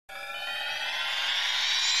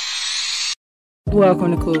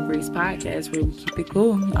Welcome to Cool Breeze Podcast, where we keep it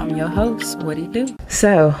cool. I'm your host, What It Do.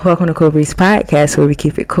 So, welcome to Cool Breeze Podcast, where we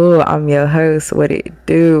keep it cool. I'm your host, What It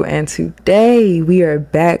Do. And today we are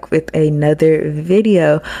back with another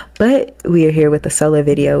video, but we are here with a solo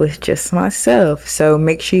video with just myself. So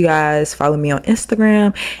make sure you guys follow me on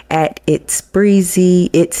Instagram at It's Breezy.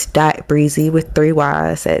 It's .breezy with 3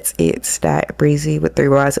 Y's. That's It's .breezy with 3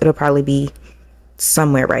 Y's. It'll probably be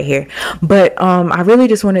somewhere right here, but I really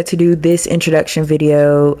just wanted to do this introduction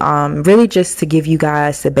video, really just to give you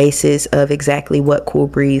guys the basis of exactly what Cool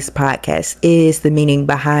Breeze Podcast is, the meaning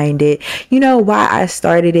behind it, why I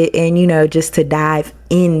started it, and just to dive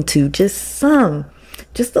into just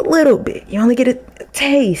a little bit. You only get a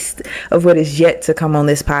taste of what is yet to come on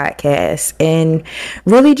this podcast, and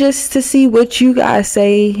really just to see what you guys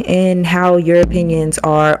say and how your opinions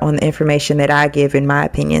are on the information that I give and my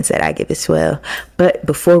opinions that I give as well. But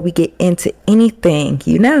before we get into anything,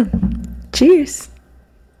 cheers.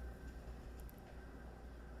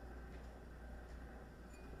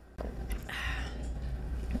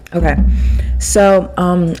 Okay, so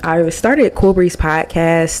I started Cool Breeze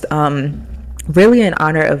Podcast really in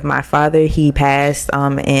honor of my father. He passed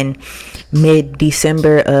in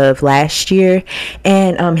mid-December of last year,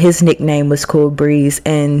 and his nickname was Cool Breeze.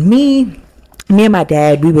 And me and my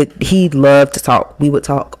dad, he loved to talk. We would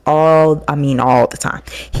talk all the time.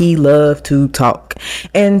 He loved to talk.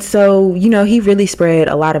 And so, he really spread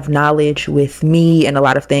a lot of knowledge with me and a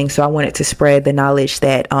lot of things. So I wanted to spread the knowledge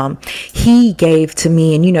that he gave to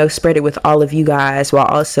me and, spread it with all of you guys, while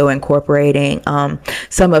also incorporating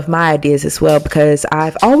some of my ideas as well, because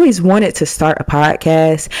I've always wanted to start a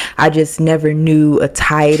podcast. I just never knew a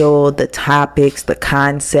title, the topics, the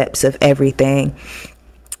concepts of everything.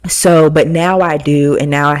 So, but now I do, and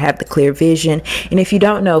now I have the clear vision. And if you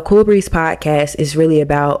don't know, Cool Breeze Podcast is really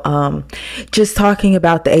about just talking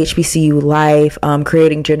about the HBCU life,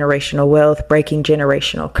 creating generational wealth, breaking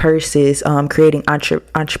generational curses, creating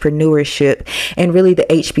entrepreneurship, and really the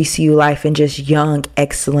HBCU life and just young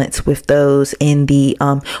excellence with those in the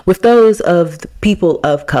with those of the people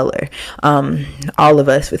of color, all of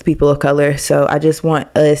us with people of color. So I just want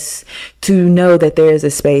us to know that there is a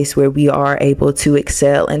space where we are able to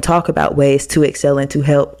excel and talk about ways to excel and to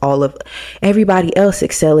help all of everybody else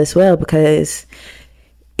excel as well, because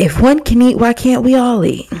if one can eat, why can't we all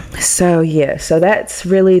eat? So that's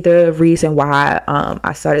really the reason why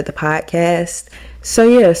I started the podcast.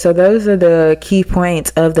 So those are the key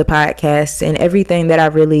points of the podcast and everything that I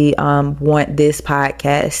really want this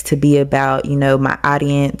podcast to be about. My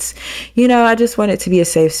audience, I just want it to be a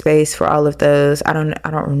safe space for all of those. I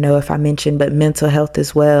don't know if I mentioned, but mental health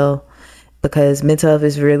as well, because mental health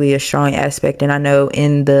is really a strong aspect. And I know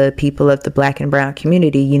in the people of the Black and brown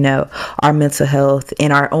community, our mental health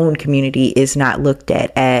in our own community is not looked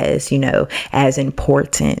at as, as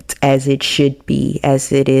important as it should be,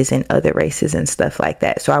 as it is in other races and stuff like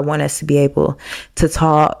that. So I want us to be able to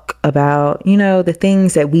talk about, the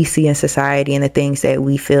things that we see in society and the things that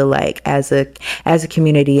we feel like as a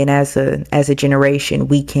community and as a generation,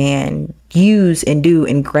 we can use and do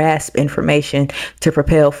and grasp information to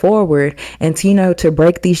propel forward and to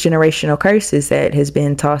break these generational curses that has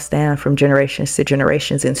been tossed down from generations to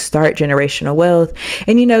generations and start generational wealth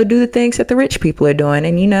and do the things that the rich people are doing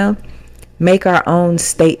and make our own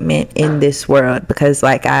statement in this world, because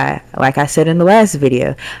like I said in the last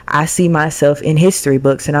video, I see myself in history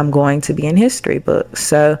books and I'm going to be in history books.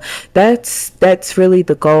 So that's really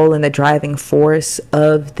the goal and the driving force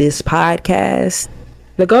of this podcast.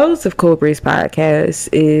 The goals of Cool Breeze Podcast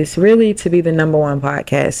is really to be the #1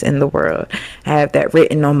 podcast in the world. I have that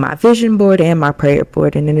written on my vision board and my prayer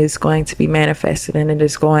board, and it is going to be manifested and it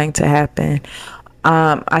is going to happen.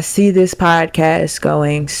 I see this podcast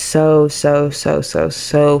going so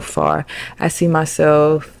far. I see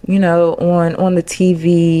myself, on the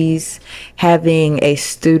TVs, having a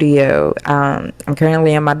studio. I'm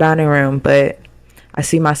currently in my dining room, but I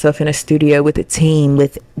see myself in a studio with a team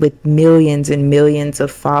with millions and millions of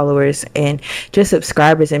followers and just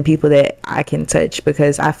subscribers and people that I can touch,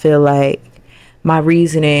 because I feel like my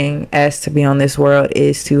reasoning as to be on this world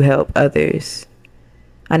is to help others.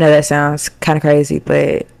 I know that sounds kind of crazy,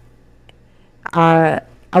 but I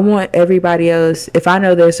want everybody else, if I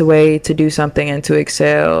know there's a way to do something and to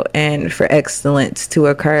excel and for excellence to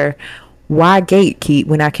occur, why gatekeep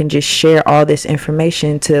when I can just share all this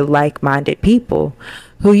information to like-minded people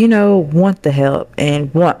who, want the help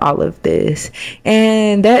and want all of this?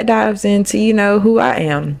 And that dives into, who I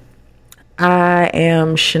am. I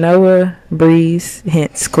am Shanoa Breeze,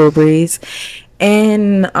 hence Cool Breeze.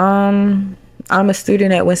 And I'm a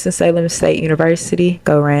student at Winston-Salem State University.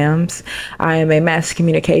 Go Rams. I am a mass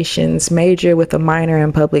communications major with a minor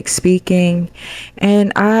in public speaking.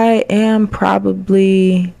 And I am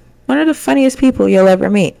probably one of the funniest people you'll ever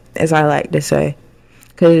meet, as I like to say.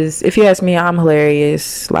 Because if you ask me, I'm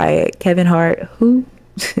hilarious. Like Kevin Hart, who?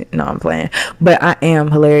 No, I'm playing. But I am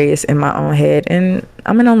hilarious in my own head. And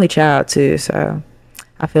I'm an only child too. So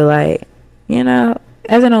I feel like,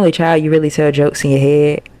 as an only child, you really tell jokes in your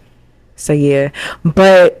head. So yeah,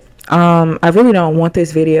 but I really don't want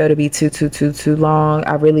this video to be too long.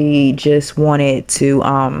 I really just wanted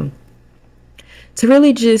to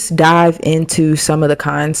really just dive into some of the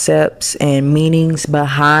concepts and meanings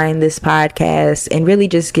behind this podcast, and really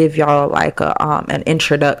just give y'all like an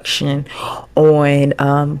introduction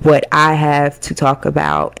on what I have to talk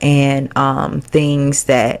about, and things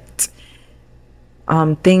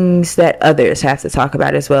that others have to talk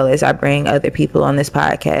about, as well as I bring other people on this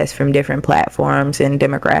podcast from different platforms and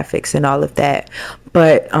demographics and all of that.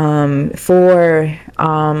 But for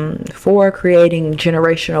creating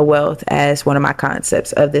generational wealth as one of my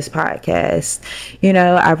concepts of this podcast,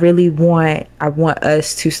 I want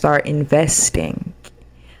us to start investing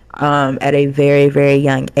at a very, very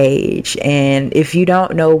young age. And if you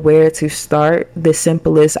don't know where to start, the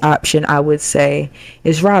simplest option I would say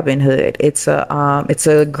is Robinhood. It's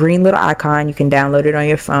a green little icon. You can download it on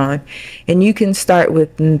your phone, and you can start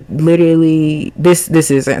with literally this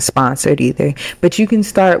isn't sponsored either, but you can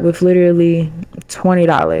start with literally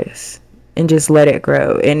 $20 and just let it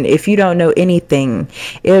grow. And if you don't know anything,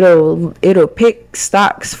 it'll pick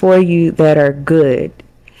stocks for you that are good,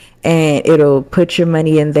 and it'll put your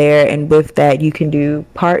money in there. And with that, you can do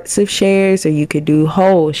parts of shares, or you could do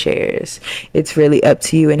whole shares. It's really up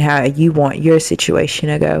to you and how you want your situation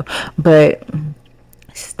to go. But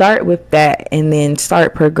start with that, and then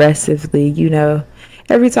start progressively.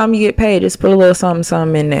 Every time you get paid, just put a little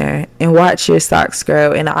something in there and watch your stocks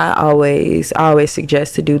grow. And I always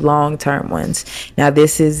suggest to do long-term ones. Now,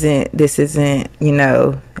 this isn't,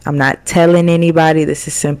 I'm not telling anybody. This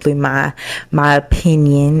is simply my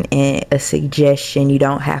opinion and a suggestion. You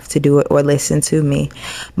don't have to do it or listen to me.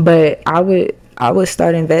 But I would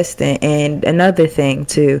start investing. And another thing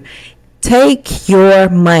too, take your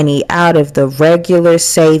money out of the regular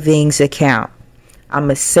savings account. I'm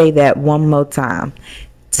going to say that one more time.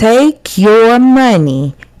 Take your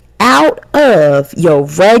money out of your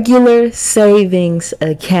regular savings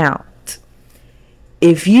account.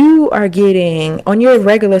 If you are getting, on your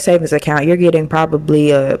regular savings account, you're getting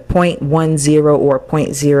probably a 0.10 or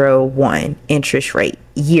 0.01 interest rate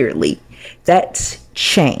yearly. That's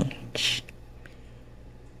change.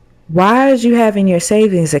 Why is you having your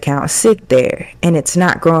savings account sit there and it's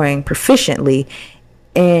not growing proficiently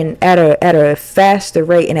and at a faster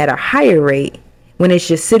rate and at a higher rate when it's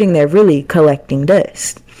just sitting there really collecting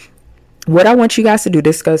dust? What I want you guys to do,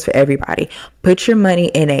 this goes for everybody, put your money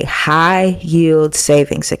in a high yield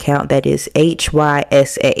savings account. That is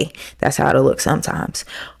HYSA. That's how it'll look sometimes.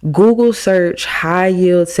 Google search high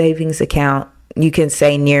yield savings account. You can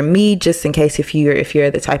say near me, just in case if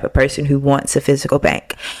you're the type of person who wants a physical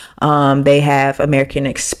bank. They have American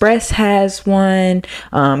Express has one,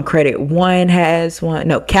 Credit One has one,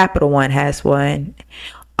 no, Capital One has one.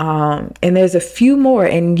 And there's a few more,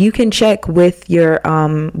 and you can check with your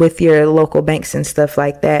local banks and stuff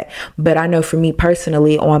like that. But I know for me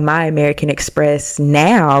personally, on my American Express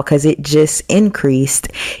now, because it just increased,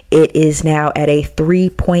 it is now at a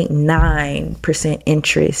 3.9%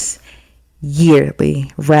 interest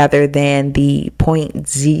yearly, rather than the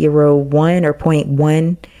 0.01 or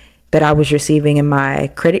 0.1 that I was receiving in my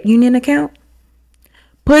credit union account.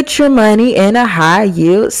 Put your money in a high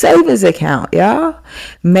yield savings account, y'all.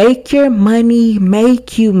 Make your money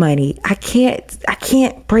make you money. I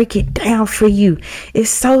can't break it down for you. It's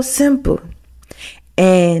so simple.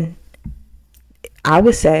 And I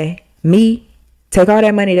would say, take all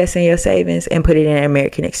that money that's in your savings and put it in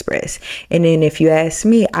American Express. And then if you ask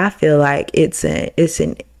me, I feel like it's a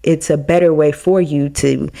better way for you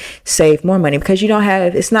to save more money, because you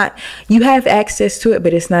have access to it,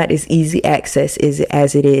 but it's not as easy access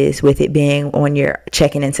as it is with it being on your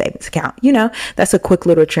checking and savings account. That's a quick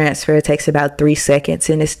little transfer. It takes about 3 seconds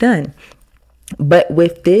and it's done. But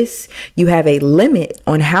with this, you have a limit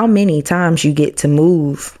on how many times you get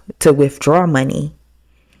to withdraw money.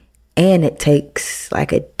 And it takes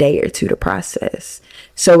like a day or two to process.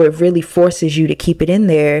 So it really forces you to keep it in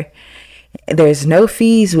there. There's no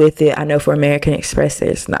fees with it. I know for American Express,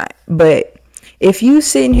 there's not. But if you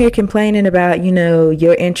sitting here complaining about,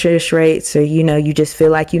 your interest rates, or, you just feel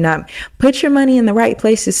like you're not, put your money in the right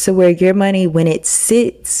places to where your money, when it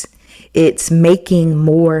sits, it's making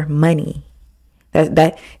more money.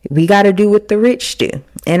 That we got to do what the rich do.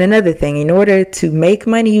 And another thing, in order to make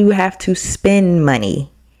money, you have to spend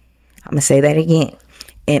money. I'm going to say that again.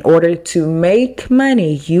 In order to make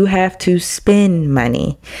money, you have to spend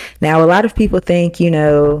money. Now, a lot of people think,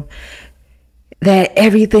 that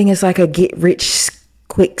everything is like a get rich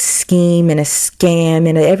quick scheme and a scam.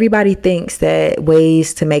 And everybody thinks that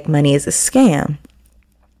ways to make money is a scam.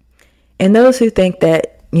 And those who think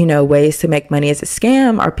that, ways to make money is a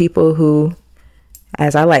scam are people who,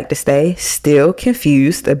 as I like to say, still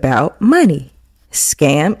confused about money.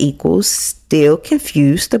 Scam equals still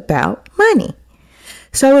confused about money.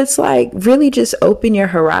 So it's like really just open your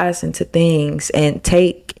horizon to things and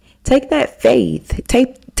take that faith,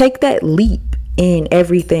 take that leap in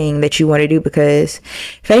everything that you want to do, because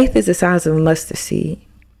faith is the size of a mustard seed.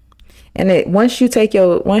 And once you take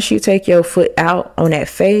your foot out on that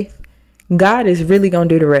faith, God is really going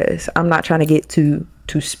to do the rest. I'm not trying to get too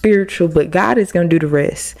spiritual, but God is going to do the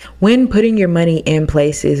rest. When putting your money in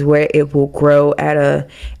places where it will grow at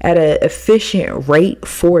a efficient rate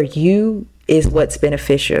for you is what's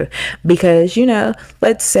beneficial. Because,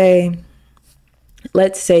 let's say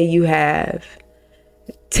you have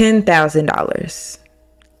 $10,000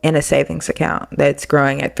 in a savings account that's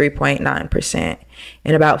growing at 3.9%.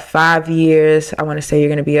 In about 5 years, I want to say you're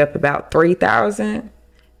going to be up about 3,000,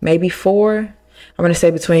 maybe 4. I'm going to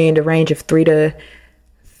say between the range of 3 to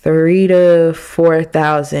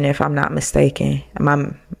 4,000, if I'm not mistaken.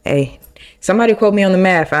 Somebody quote me on the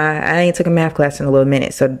math. I ain't took a math class in a little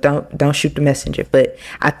minute, so don't shoot the messenger. But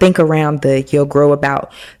I think around you'll grow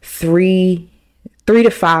about 3 to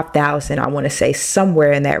 5,000, I want to say,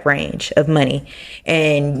 somewhere in that range of money.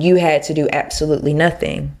 And you had to do absolutely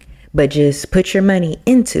nothing but just put your money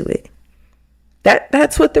into it.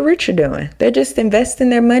 That's what the rich are doing. They're just investing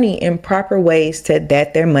their money in proper ways that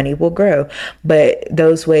their money will grow. But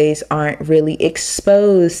those ways aren't really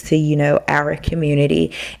exposed to, our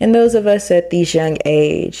community and those of us at these young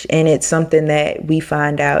age. And it's something that we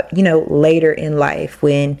find out, later in life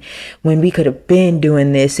when we could have been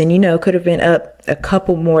doing this and, could have been up a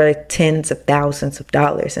couple more tens of thousands of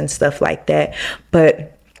dollars and stuff like that.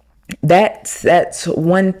 But that's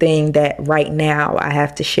one thing that right now I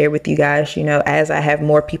have to share with you guys, as I have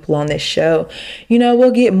more people on this show,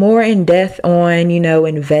 we'll get more in depth on,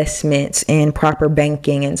 investments and proper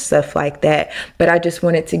banking and stuff like that. But I just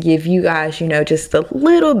wanted to give you guys, just a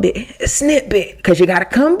little bit, a snippet, because you got to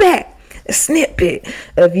come back, a snippet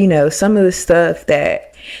of, some of the stuff that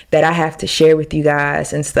I have to share with you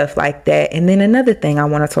guys and stuff like that. And then another thing I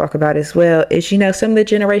want to talk about as well is, some of the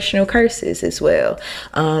generational curses as well.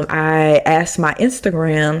 I asked my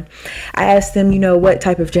Instagram, I asked them, what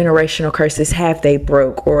type of generational curses have they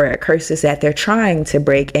broke, or curses that they're trying to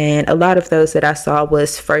break. And a lot of those that I saw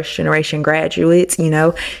was first generation graduates.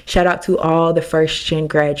 Shout out to all the first gen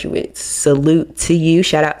graduates. Salute to you.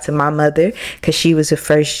 Shout out to my mother, because she was a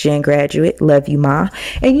first gen graduate. Love you, Ma.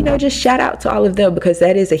 And, just shout out to all of them, because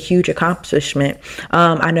that is a huge accomplishment.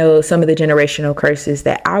 I know some of the generational curses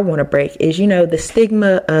that I want to break is, the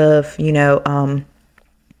stigma of,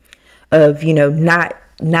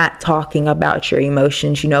 not talking about your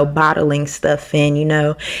emotions, bottling stuff in,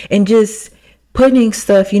 and just putting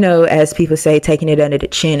stuff, as people say, taking it under the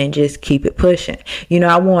chin and just keep it pushing.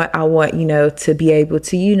 I want, to be able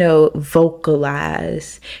to,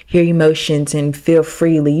 vocalize your emotions and feel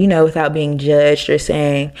freely, without being judged or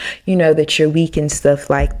saying, that you're weak and stuff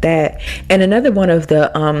like that. And another one of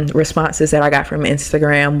the responses that I got from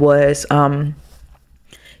Instagram was,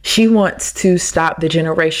 she wants to stop the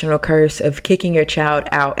generational curse of kicking your child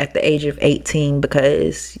out at the age of 18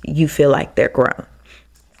 because you feel like they're grown.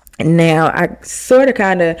 Now, I sort of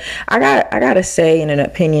I gotta say an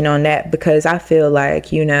opinion on that, because I feel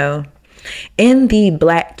like, in the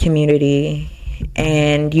Black community,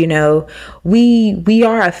 and, we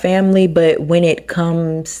are a family, but when it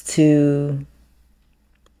comes to,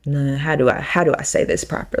 how do I say this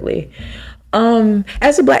properly?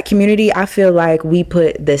 As a Black community, I feel like we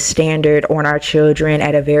put the standard on our children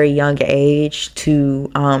at a very young age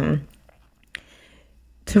to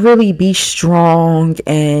really be strong.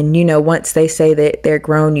 And, once they say that they're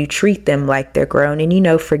grown, you treat them like they're grown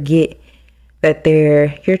and, forget that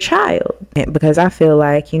they're your child. Because I feel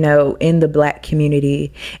like, in the Black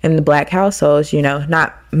community, in the Black households,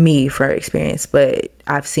 not me for experience, but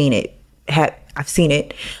I've seen it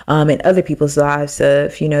in other people's lives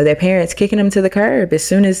of, their parents kicking them to the curb as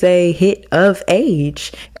soon as they hit of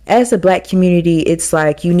age. As a Black community, it's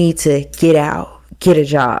like you need to get out, get a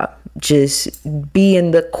job, just be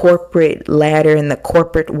in the corporate ladder, in the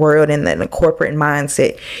corporate world, and then the corporate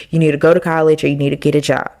mindset. You need to go to college or you need to get a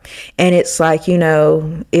job. And it's like, you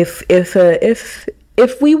know, if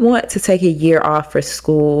we want to take a year off for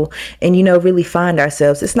school and, you know, really find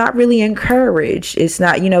ourselves, it's not really encouraged. It's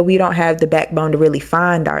not, you know, we don't have the backbone to really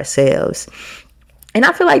find ourselves. And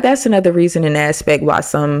I feel like that's another reason and aspect why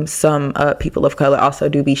some people of color also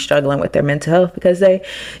do be struggling with their mental health, because they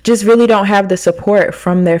just really don't have the support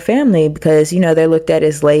from their family, because, you know, they're looked at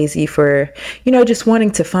as lazy for, you know, just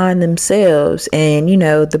wanting to find themselves. And, you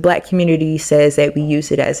know, the Black community says that we use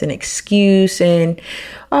it as an excuse and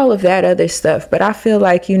all of that other stuff. But I feel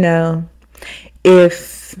like, you know,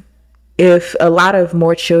 if a lot of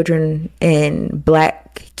more children and Black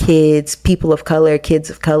kids, people of color, kids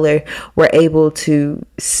of color were able to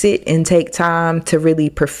sit and take time to really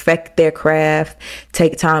perfect their craft,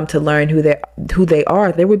 take time to learn who they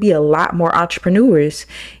are, there would be a lot more entrepreneurs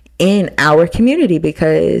in our community,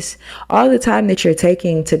 because all the time that you're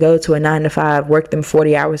taking to go to a 9-to-5, work them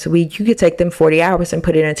 40 hours a week, you could take them 40 hours and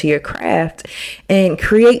put it into your craft and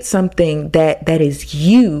create something that is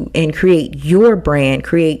you, and create your brand,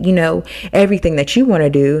 create, you know, everything that you want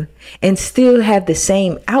to do, and still have the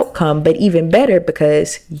same outcome, but even better,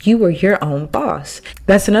 because you are your own boss.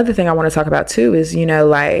 That's another thing I want to talk about too, is, you know,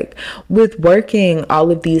 like with working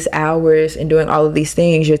all of these hours and doing all of these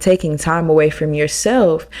things, you're taking time away from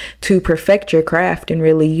yourself to perfect your craft and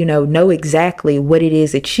really, you know exactly what it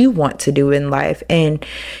is that you want to do in life, and,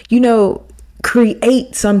 you know,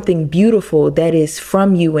 create something beautiful that is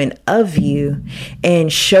from you and of you,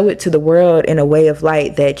 and show it to the world in a way of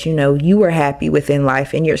light that, you know, you are happy within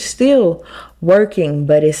life, and you're still working,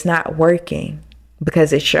 but it's not working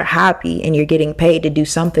because it's your hobby and you're getting paid to do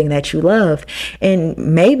something that you love, and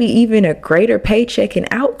maybe even a greater paycheck and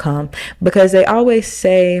outcome. Because they always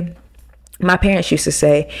say, my parents used to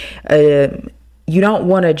say, you don't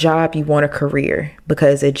want a job, you want a career,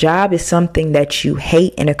 because a job is something that you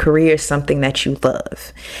hate and a career is something that you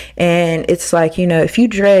love. And it's like, you know, if you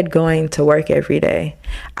dread going to work every day,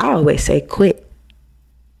 I always say quit.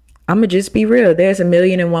 I'm gonna just be real. There's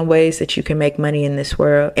 1,000,001 ways that you can make money in this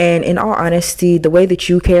world. And in all honesty, the way that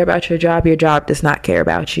you care about your job does not care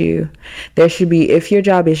about you. There should be, if your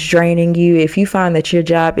job is draining you, if you find that your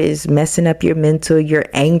job is messing up your mental, you're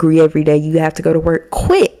angry every day, you have to go to work,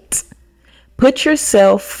 quit. Put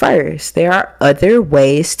yourself first. There are other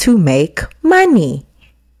ways to make money.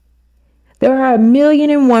 There are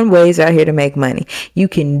 1,000,001 ways out here to make money. You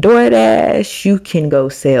can DoorDash, you can go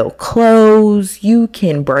sell clothes, you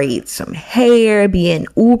can braid some hair, be an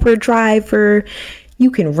Uber driver, you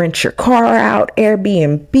can rent your car out,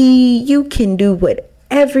 Airbnb, you can do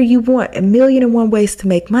whatever you want. 1,000,001 ways to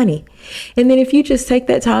make money. And then if you just take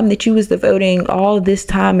that time that you was devoting all this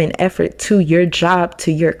time and effort to your job,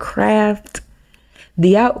 to your craft,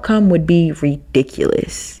 the outcome would be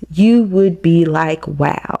ridiculous. You would be like,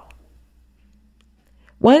 wow.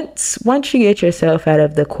 Once you get yourself out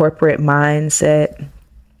of the corporate mindset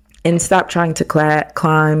and stop trying to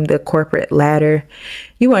climb the corporate ladder,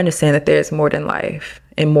 you understand that there's more than life,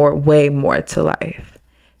 and way more to life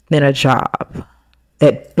than a job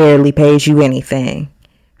that barely pays you anything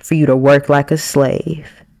for you to work like a slave.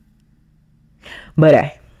 But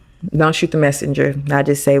hey, don't shoot the messenger. I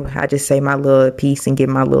just say my little piece and give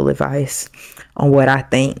my little advice on what I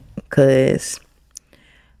think. Because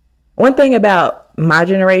one thing about my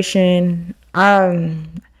generation, I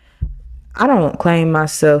don't claim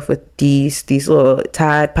myself with these little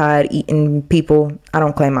Tide Pod eating people. I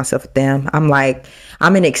don't claim myself with them. I'm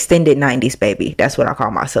an extended 90s baby. That's what I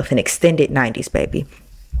call myself, an extended 90s baby.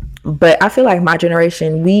 But I feel like my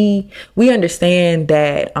generation, we understand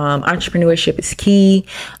that entrepreneurship is key,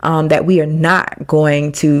 that we are not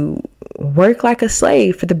going to work like a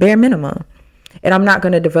slave for the bare minimum. And I'm not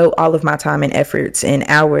going to devote all of my time and efforts and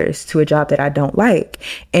hours to a job that I don't like.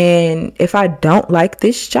 And if I don't like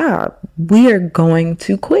this job, we are going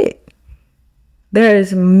to quit.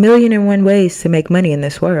 There's 1,000,001 ways to make money in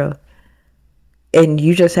this world. And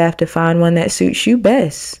you just have to find one that suits you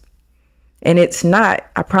best. And it's not,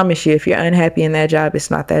 I promise you, if you're unhappy in that job, it's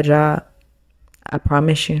not that job. I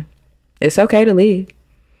promise you. It's okay to leave.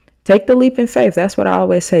 Take the leap in faith. That's what I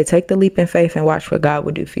always say. Take the leap in faith and watch what God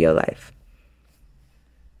will do for your life.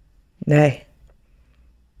 Hey,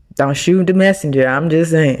 don't shoot the messenger. I'm just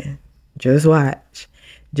saying. Just watch.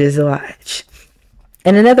 Just watch.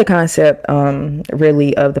 And another concept,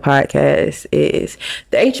 really, of the podcast is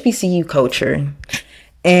the HBCU culture.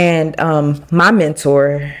 And my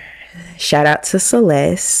mentor, shout out to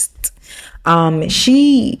Celeste.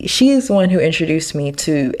 She is the one who introduced me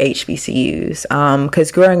to HBCUs.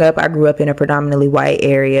 Because growing up, I grew up in a predominantly white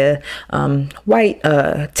area, white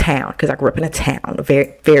town. Because I grew up in a town, a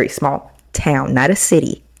very, very small town, not a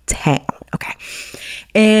city, town. Okay.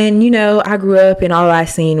 And, I grew up and all I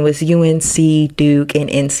seen was UNC, Duke, and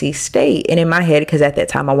NC State. And in my head, because at that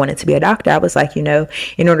time I wanted to be a doctor, I was like, in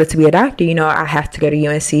order to be a doctor, I have to go to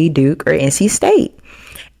UNC, Duke, or NC State.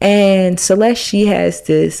 And Celeste, she has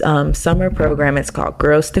this summer program. It's called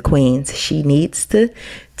Girls to Queens. She needs to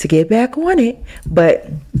get back on it. But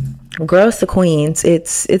Girls to Queens,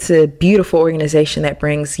 it's a beautiful organization that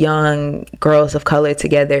brings young girls of color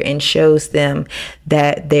together and shows them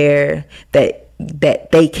that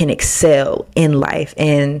they can excel in life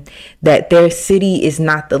and that their city is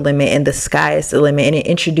not the limit and the sky is the limit. And it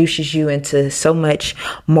introduces you into so much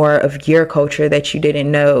more of your culture that you didn't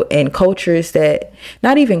know, and cultures that,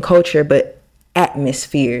 not even culture, but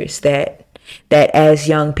atmospheres that as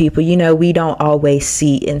young people, we don't always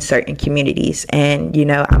see in certain communities. And,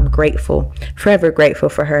 I'm grateful, forever grateful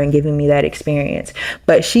for her and giving me that experience.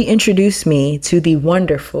 But she introduced me to the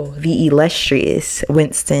wonderful, the illustrious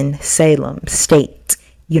Winston-Salem State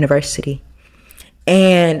University.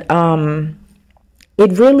 And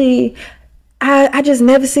it really, I just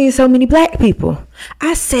never seen so many black people.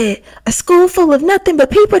 I said, a school full of nothing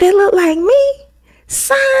but people that look like me?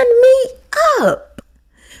 Sign me up.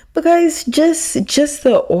 Because just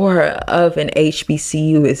the aura of an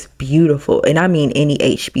HBCU is beautiful. And I mean any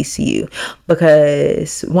HBCU.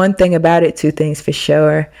 Because one thing about it, two things for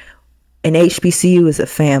sure. An HBCU is a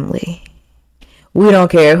family. We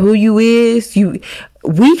don't care who you is.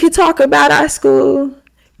 We can talk about our school.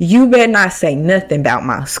 You better not say nothing about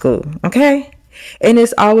my school. Okay? And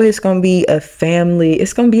it's always going to be a family.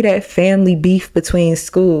 It's going to be that family beef between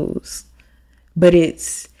schools.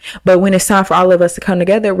 But when it's time for all of us to come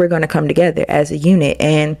together, we're going to come together as a unit.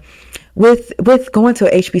 And with going to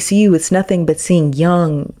a HBCU, it's nothing but seeing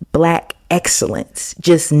young black excellence,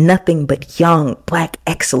 just nothing but young black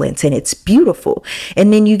excellence. And it's beautiful.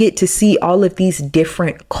 And then you get to see all of these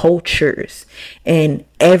different cultures and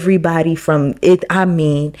everybody from it. I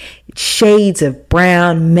mean, shades of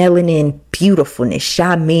brown, melanin, beautifulness.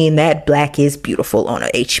 I mean, that black is beautiful on a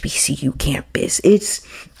HBCU campus.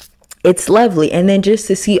 It's lovely. And then just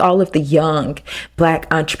to see all of the young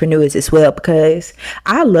black entrepreneurs as well, because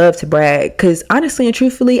I love to brag, because honestly and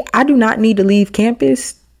truthfully, I do not need to leave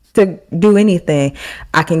campus to do anything.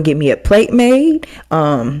 I can get me a plate made,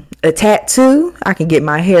 a tattoo. I can get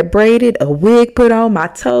my hair braided, a wig put on, my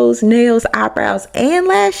toes, nails, eyebrows, and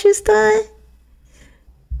lashes done.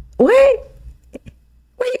 Wait,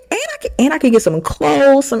 and I can get some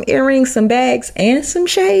clothes, some earrings, some bags, and some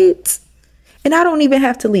shades. And I don't even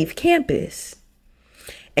have to leave campus.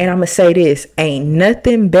 And I'm going to say this, ain't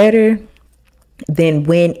nothing better than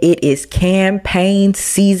when it is campaign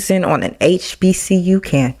season on an HBCU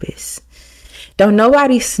campus. Don't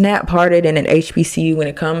nobody snap harder than an HBCU when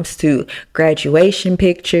it comes to graduation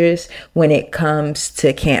pictures, when it comes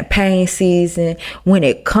to campaign season, when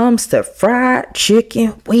it comes to fried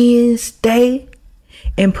chicken Wednesday,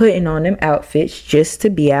 and putting on them outfits just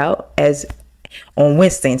to be out as on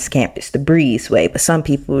Winston's campus, the breezeway. But some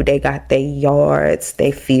people, they got their yards,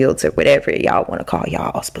 their fields, or whatever y'all want to call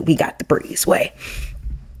y'all's, but we got the breezeway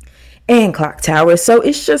and clock tower. So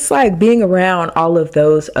it's just like being around all of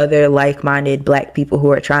those other like-minded black people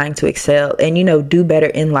who are trying to excel and, do better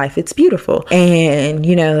in life. It's beautiful. And,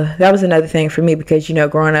 that was another thing for me because,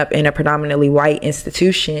 growing up in a predominantly white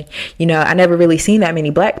institution, I never really seen that many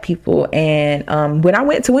black people. And when I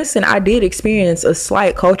went to Winston, I did experience a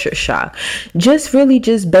slight culture shock, just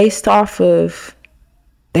based off of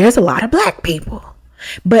there's a lot of black people.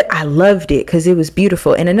 But I loved it because it was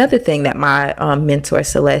beautiful. And another thing that my mentor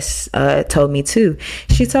Celeste told me too,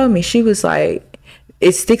 she was like,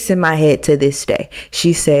 it sticks in my head to this day.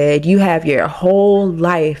 She said, you have your whole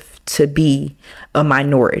life to be a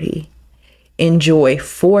minority. Enjoy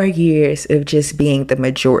 4 years of just being the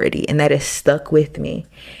majority. And that has stuck with me.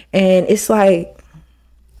 And it's like,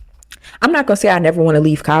 I'm not going to say I never want to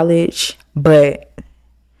leave college, but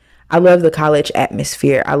I love the college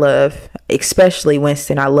atmosphere. I love, especially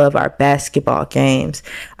Winston, I love our basketball games.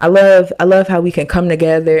 I love how we can come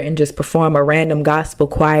together and just perform a random gospel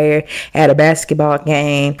choir at a basketball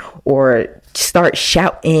game or start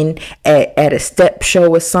shouting at a step show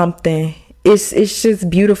or something. It's just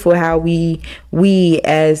beautiful how we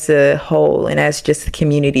as a whole and as just a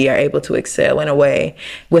community are able to excel in a way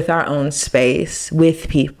with our own space, with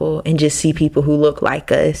people, and just see people who look like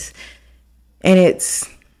us. And it's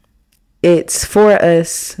for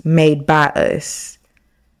us, made by us.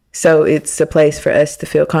 So it's a place for us to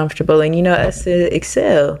feel comfortable and, us to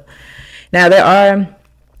excel. Now,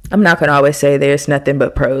 I'm not going to always say there's nothing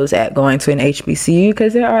but pros at going to an HBCU,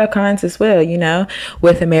 because there are cons as well.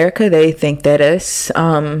 With America, they think that us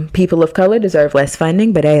people of color deserve less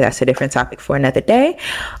funding, but hey, that's a different topic for another day.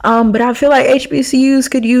 But I feel like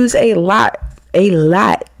HBCUs could use a lot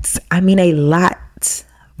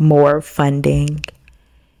more funding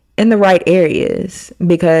in the right areas,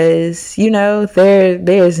 because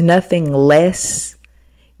there's nothing less.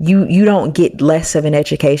 You don't get less of an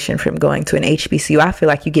education from going to an HBCU. I feel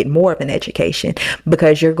like you get more of an education,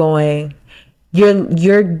 because you're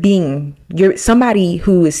somebody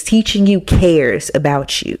who is teaching you cares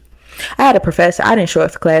about you. I had a professor, I didn't show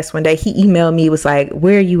up for class one day. He emailed me, was like,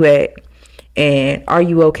 "Where are you at? And are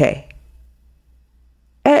you okay?"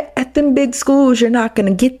 At them big schools, you're not going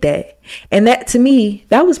to get that. And that, to me,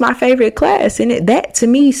 that was my favorite class. And that to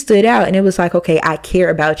me stood out. And it was like, okay, I care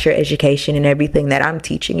about your education and everything that I'm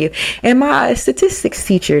teaching you. And my statistics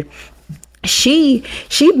teacher, she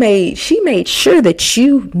made sure that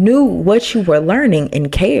you knew what you were learning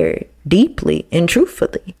and cared deeply and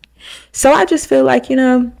truthfully. So I just feel like,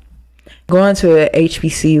 going to a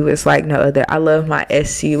HBCU is like no other. I love my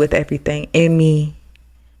SU with everything in me,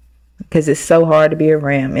 because it's so hard to be a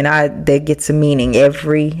Ram, and that gets a meaning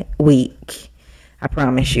every week. I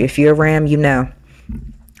promise you. If you're a Ram,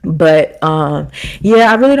 But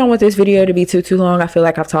yeah, I really don't want this video to be too long. I feel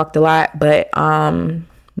like I've talked a lot, but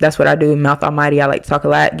that's what I do. Mouth almighty. I like to talk a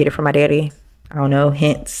lot. Get it from my daddy. I don't know.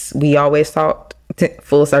 Hence, we always talk.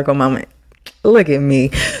 Full circle moment. Look at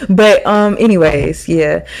me. But anyways,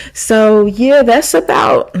 yeah. So yeah,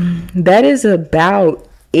 that is about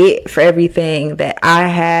it for everything that I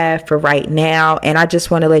have for right now. And I just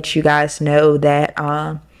want to let you guys know that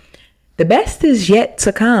the best is yet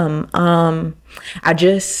to come. I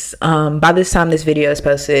just by this time this video is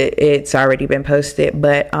posted, it's already been posted,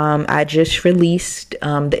 but I just released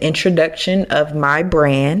the introduction of my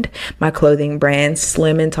brand, my clothing brand,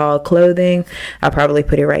 Slim and Tall Clothing. I'll probably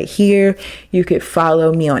put it right here. You could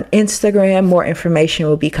follow me on Instagram. More information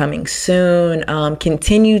will be coming soon.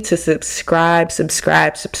 Continue to subscribe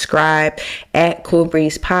at Cool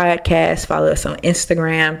Breeze Podcast. Follow us on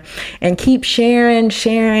Instagram and keep sharing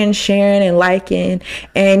and liking.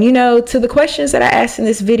 And to the questions that I asked in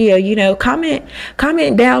this video, comment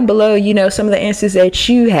down below, some of the answers that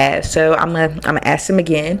you have. So I'm gonna ask them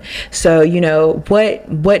again. So what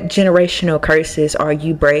generational curses are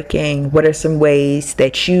you breaking? What are some ways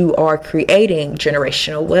that you are creating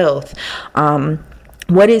generational wealth?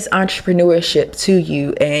 What is entrepreneurship to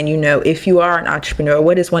you? And if you are an entrepreneur,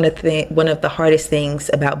 what is one of the hardest things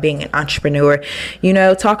about being an entrepreneur?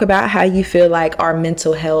 Talk about how you feel like our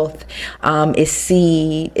mental health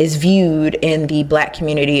is viewed in the Black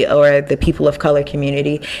community or the people of color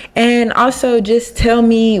community. And also just tell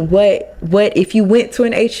me what if you went to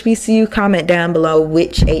an HBCU, comment down below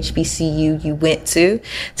which HBCU you went to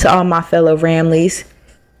all my fellow Ramleys.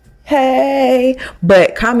 Hey,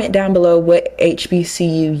 but comment down below what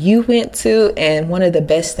HBCU you went to and one of the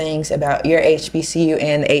best things about your HBCU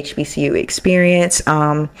and the HBCU experience.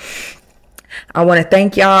 I want to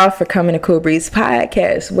thank y'all for coming to Cool Breeze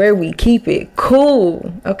Podcast, where we keep it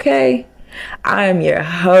cool. Okay, I'm your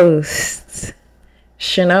host,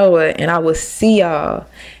 Shanoa, and I will see y'all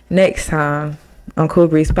next time on Cool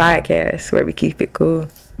Breeze Podcast, where we keep it cool.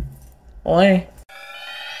 One.